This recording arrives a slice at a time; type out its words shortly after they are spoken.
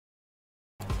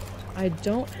I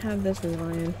don't have this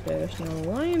lionfish. Now, the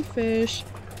lionfish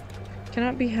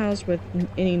cannot be housed with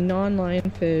any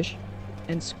non-lionfish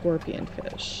and scorpion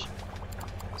fish.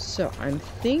 So I'm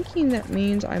thinking that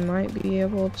means I might be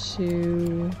able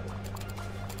to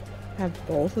have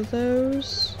both of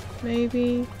those,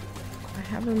 maybe. I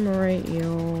have a moray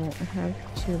eel. I have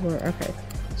two more. Okay,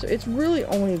 so it's really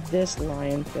only this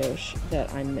lionfish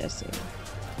that I'm missing.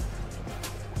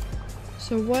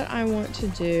 So what I want to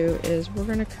do is we're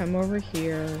going to come over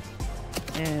here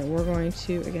and we're going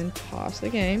to, again, pause the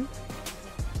game.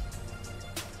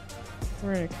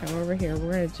 We're going to come over here.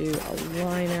 We're going to do a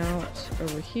line out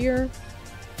over here.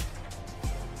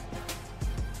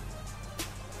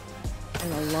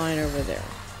 And a line over there.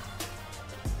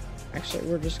 Actually,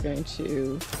 we're just going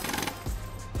to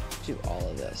do all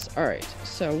of this. Alright,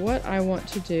 so what I want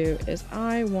to do is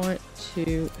I want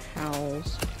to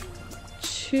house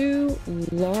two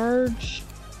large...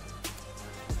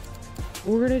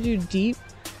 We're going to do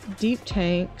deep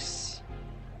tanks.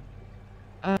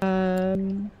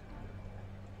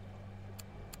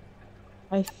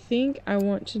 I think I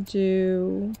want to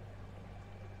do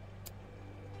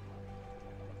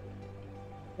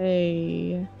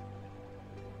a...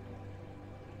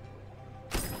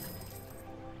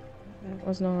 That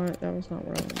was not what I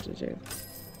wanted to do.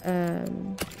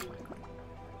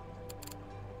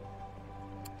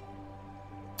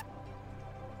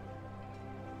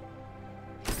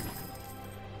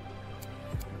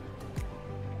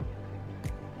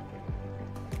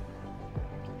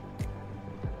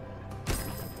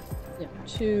 Yeah,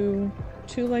 two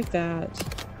like that.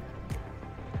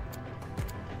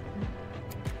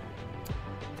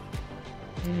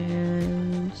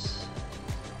 And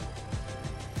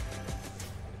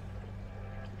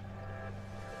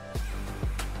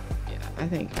I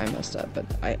think I messed up, but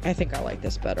I think I like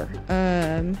this better.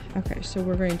 Okay, so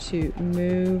we're going to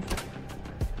move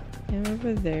him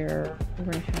over there. We're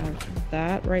going to have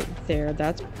that right there.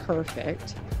 That's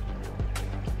perfect.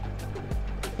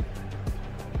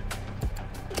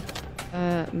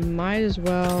 Might as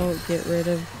well get rid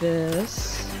of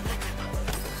this.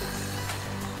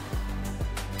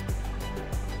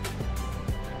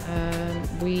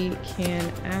 We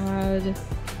can add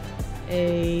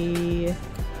a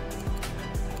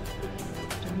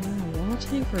wall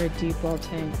tank or a deep wall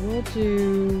tank. We'll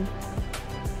do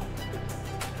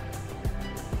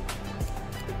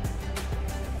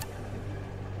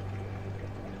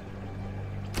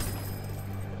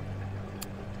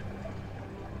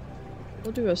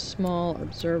a small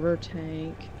observer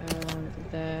tank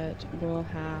that will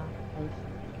have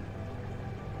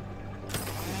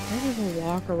kind of a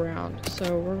walk around.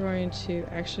 So we're going to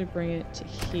actually bring it to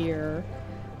here.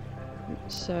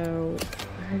 So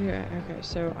okay,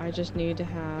 so I just need to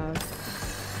have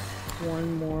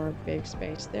one more big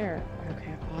space there.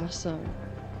 Okay, awesome.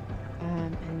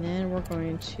 And then we're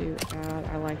going to add,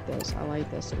 I like this a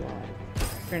lot.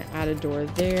 We're going to add a door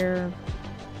there,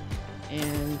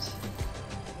 and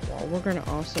well, we're going to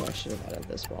also, I should have added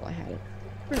this while I had it.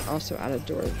 We're going to also add a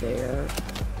door there,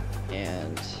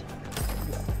 and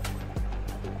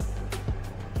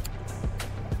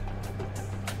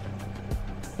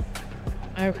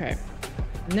okay,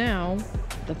 now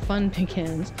the fun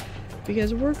begins,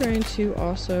 because we're going to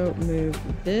also move,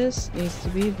 this needs to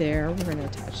be there, we're going to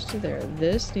attach it to there,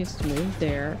 this needs to move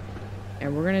there,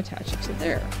 and we're going to attach it to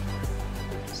there.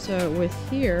 So with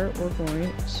here, we're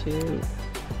going to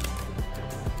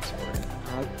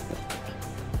add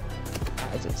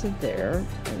it to there,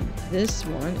 and this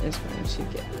one is going to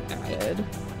get added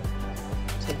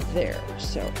to there,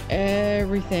 so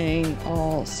everything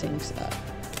all syncs up.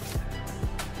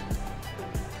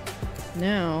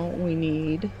 Now we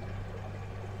need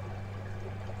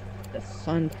the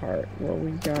fun part where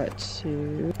we got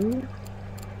to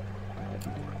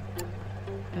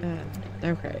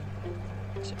okay,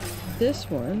 so this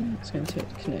one is going to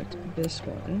connect this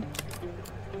one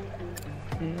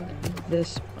and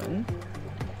this one,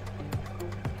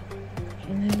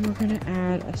 and then we're going to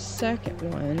add a second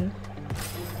one.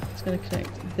 It's going to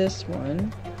connect this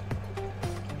one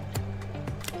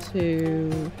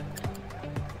to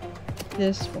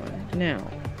this one. Now,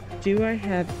 do I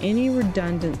have any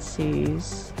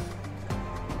redundancies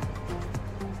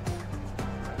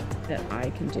that I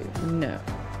can do? No.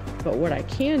 But what I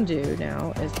can do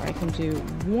now is I can do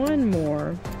one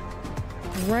more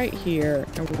right here,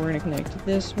 and we're going to connect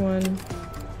this one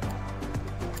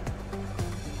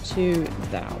to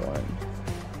that one.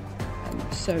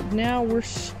 So now we're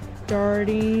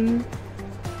starting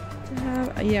to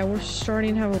have, yeah, we're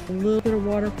starting to have a little bit of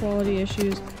water quality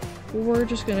issues. We're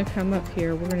just going to come up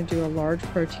here. We're going to do a large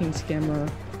protein skimmer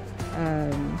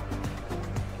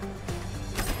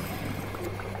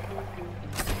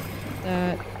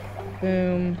That,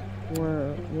 boom,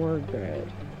 we're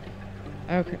good.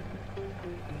 Okay.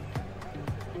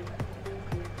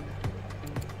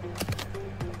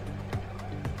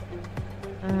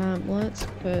 Let's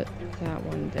put that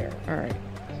one there. All right.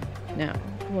 Now,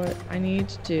 what I need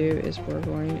to do is we're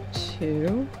going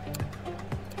to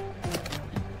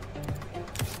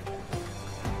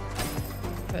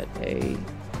put a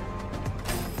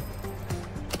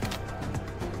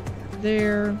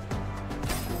there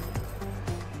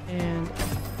and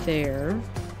there.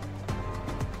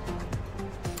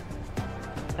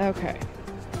 Okay.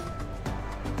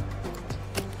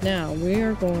 Now we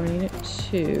are going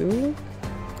to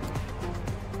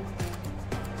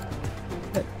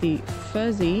put the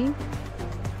fuzzy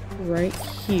right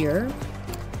here,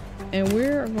 and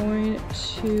we're going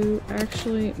to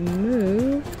actually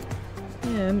move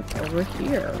him over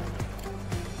here.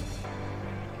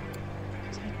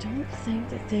 I don't think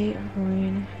that they are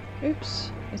going.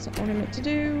 Oops, that's not what I meant to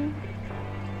do.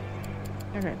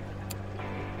 Okay.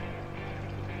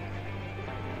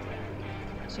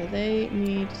 So they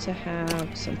need to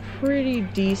have some pretty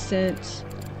decent.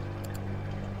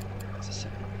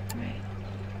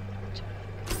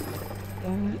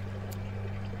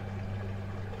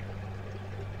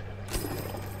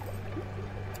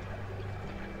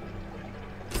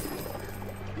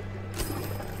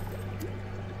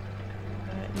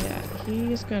 Yeah,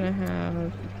 he's gonna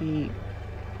have the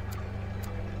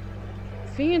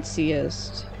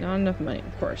fanciest. Not enough money,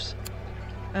 of course.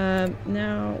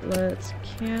 Now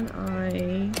can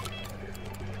I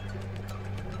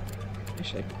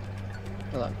actually,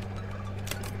 hold on.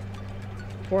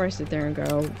 Before I sit there and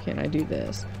go, can I do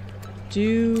this?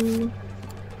 Do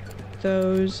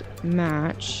those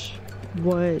match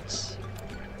what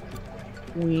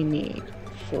we need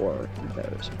for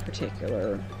those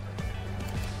particular?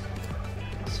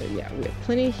 So yeah, we have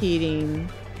plenty of heating.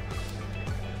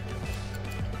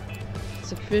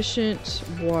 Sufficient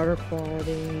water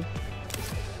quality.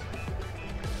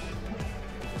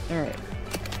 Alright.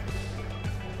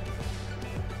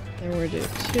 Then we'll do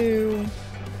 2,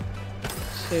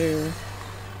 2,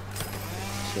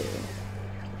 2.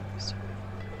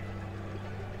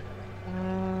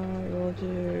 We'll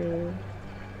do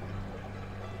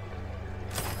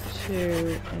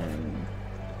 2 and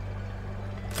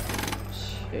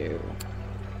 2.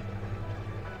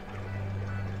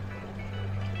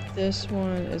 This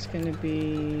one is going to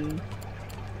be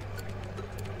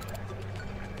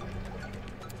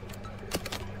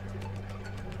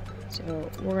so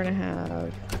we're going to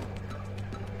have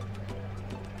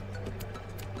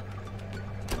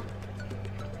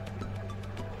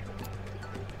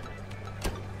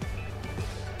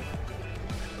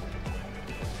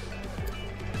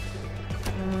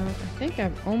I think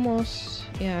I've almost,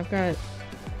 yeah, I've got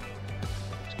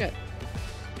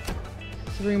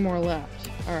 3 more left.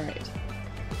 Alright.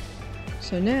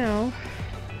 So now,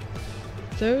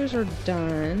 those are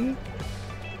done.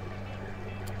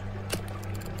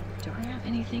 Do I have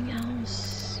anything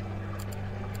else?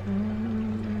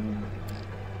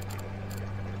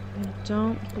 I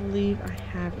don't believe I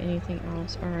have anything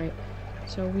else. Alright.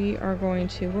 So we are going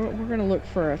to, we're going to look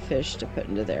for a fish to put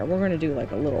into there. We're going to do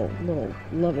like a little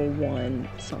level 1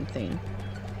 something.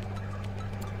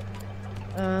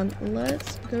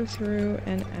 Let's go through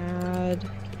and add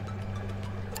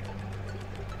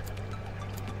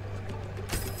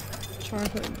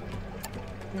chocolate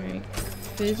drink,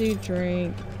 fizzy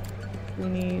drink. We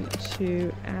need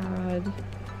to add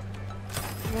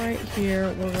right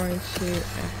here. We're going to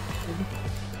add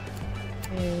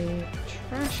a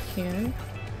trash can,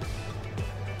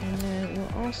 and then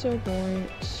we're also going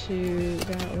to,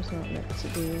 that was not meant to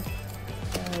be,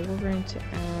 we're going to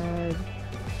add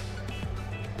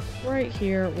right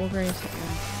here, we're going to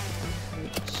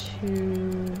add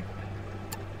 2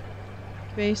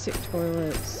 basic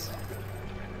toilets,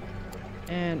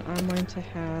 and I'm going to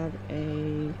have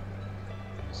a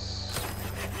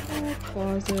small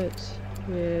closet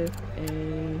with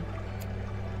a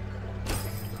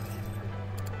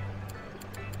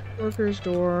worker's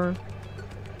door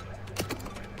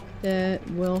that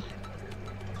will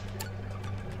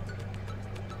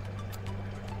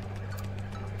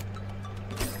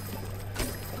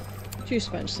 2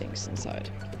 sponge sinks inside.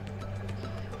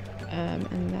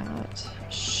 And that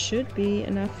should be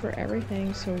enough for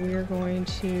everything. So we're going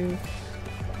to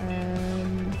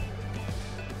I'm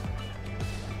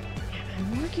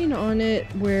working on it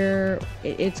where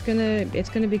it's gonna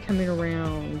be coming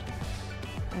around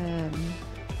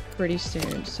pretty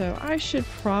soon. So I should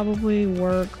probably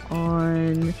work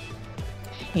on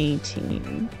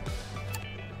painting.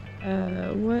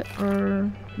 What are...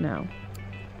 no.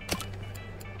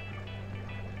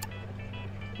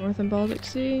 North and Baltic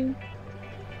Sea?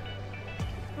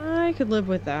 I could live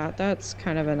with that. That's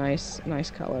kind of a nice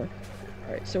color.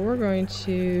 Alright, so we're going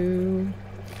to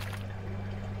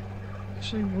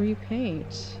actually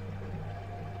repaint.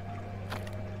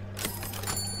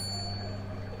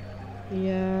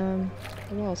 Yeah,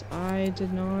 what else? I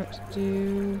did not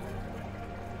do...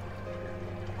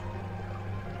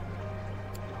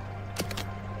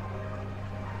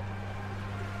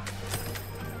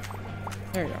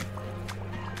 there you go.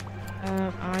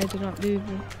 I did not do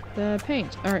the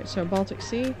paint. Alright, so Baltic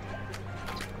Sea.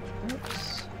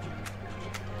 Oops.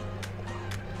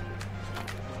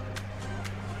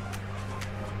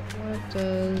 What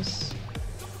does...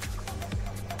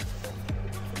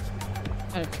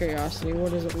 out of curiosity,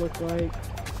 what does it look like?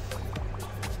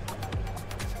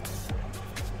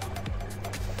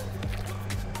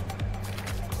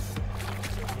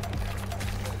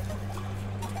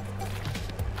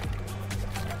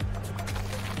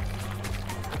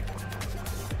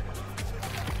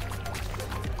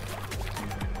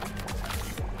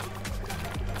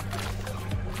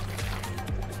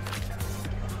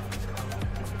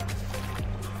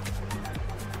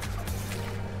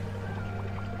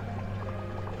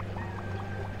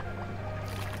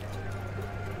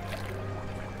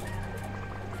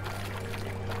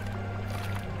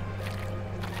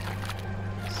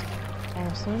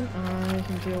 Awesome, I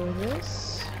can deal with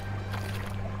this.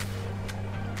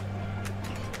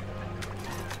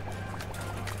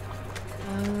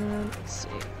 Let's see,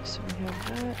 so we have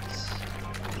that.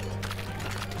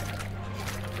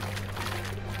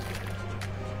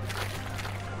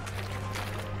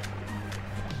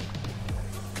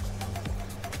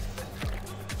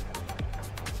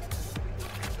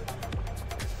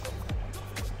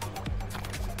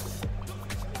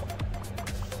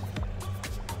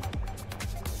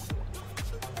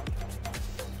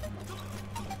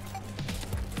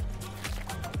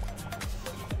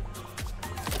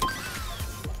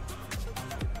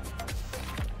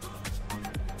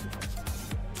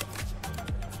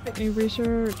 Any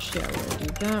research? Yeah, we're gonna do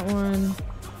that one.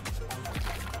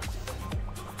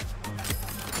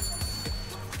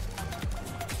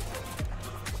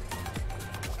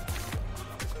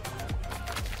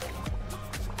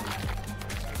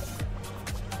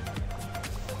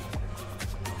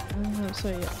 So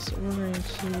yeah, so we're going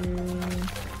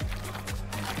to...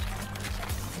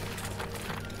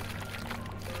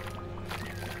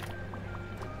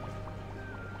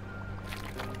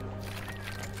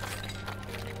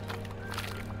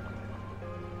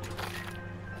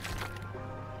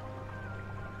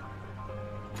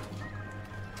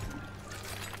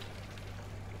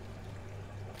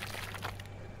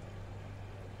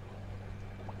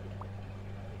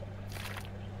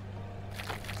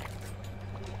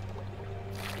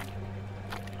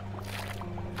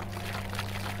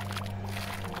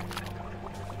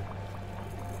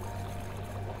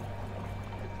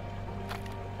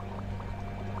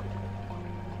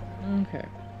 Okay,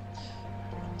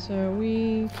 so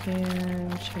we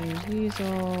can change these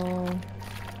all.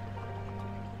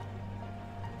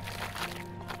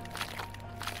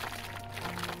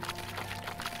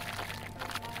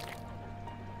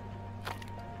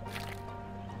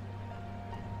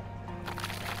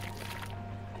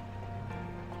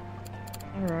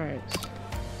 Alright,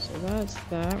 so that's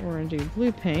that. We're gonna do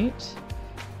blue paint.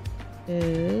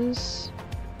 Is...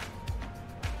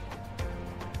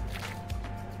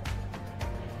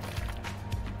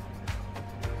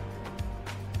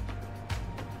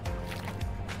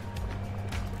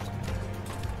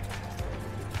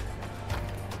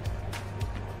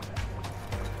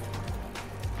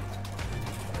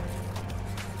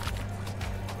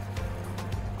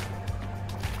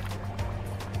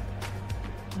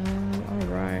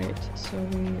 alright, so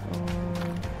we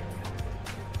are...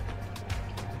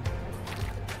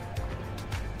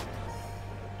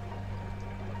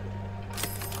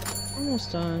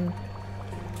 almost done.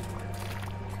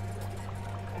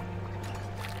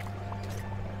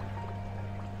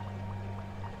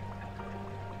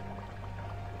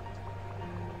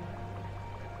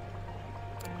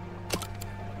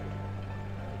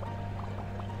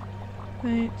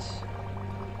 Paint.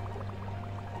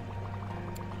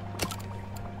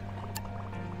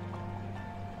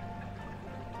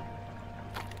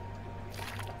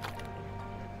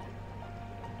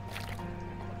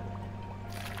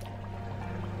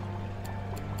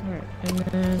 Alright, and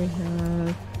then we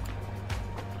have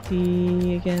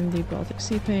the, again, the Baltic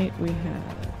Sea paint. We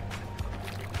have